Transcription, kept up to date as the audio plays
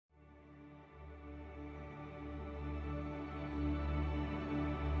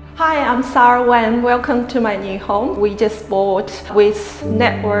Hi, I'm Sarah Wen. Welcome to my new home. We just bought with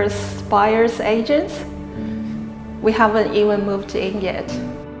Networks Buyers Agents. We haven't even moved in yet.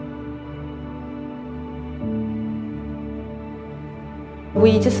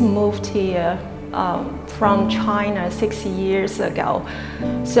 We just moved here from China 6 years ago.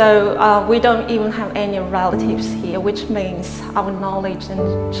 So we don't even have any relatives here, which means our knowledge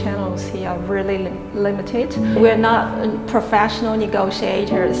and channels here are really limited. We're not professional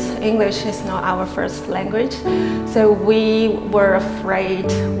negotiators. English is not our first language. So we were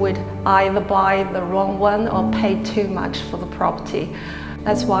afraid we'd either buy the wrong one or pay too much for the property.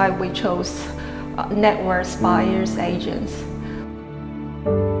 That's why we chose Networks Buyers Agents.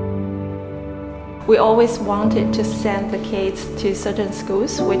 We always wanted to send the kids to certain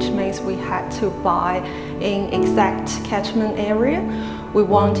schools, which means we had to buy in exact catchment area. We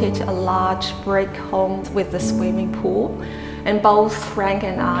wanted a large brick home with a swimming pool, and both Frank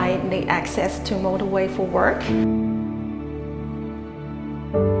and I need access to motorway for work.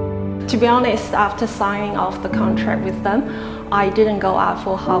 To be honest, after signing off the contract with them, I didn't go out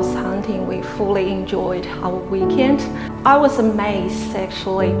for house hunting. We fully enjoyed our weekend. I was amazed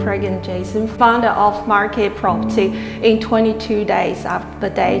actually. Craig and Jason found an off-market property in 22 days after the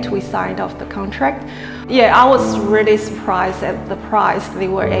date we signed off the contract. Yeah, I was really surprised at the price they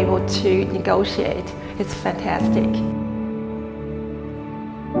were able to negotiate. It's fantastic.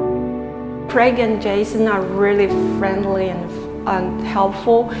 Craig and Jason are really friendly and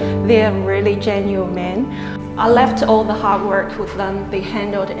helpful. They're really genuine men. I left all the hard work with them. They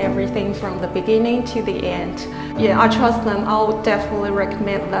handled everything from the beginning to the end. Yeah, I trust them. I would definitely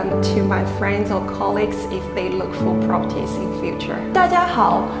recommend them to my friends or colleagues if they look for properties in future. 大家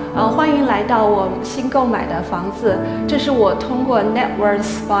好，欢迎来到我新购买的房子。这是我通过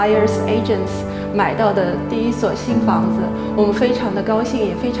Networks Buyers Agents 买到的第一所新房子，我们非常的高兴，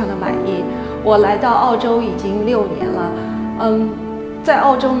也非常的满意。我来到澳洲已经6年了，在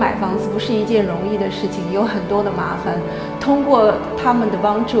澳洲买房子不是一件容易的事情，有很多的麻烦。通过他们的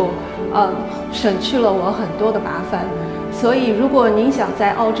帮助，省去了我很多的麻烦。所以，如果您想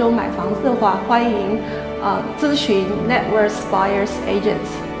在澳洲买房子的话，欢迎咨询 Networks Buyers Agents。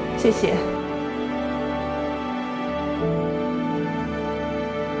谢谢。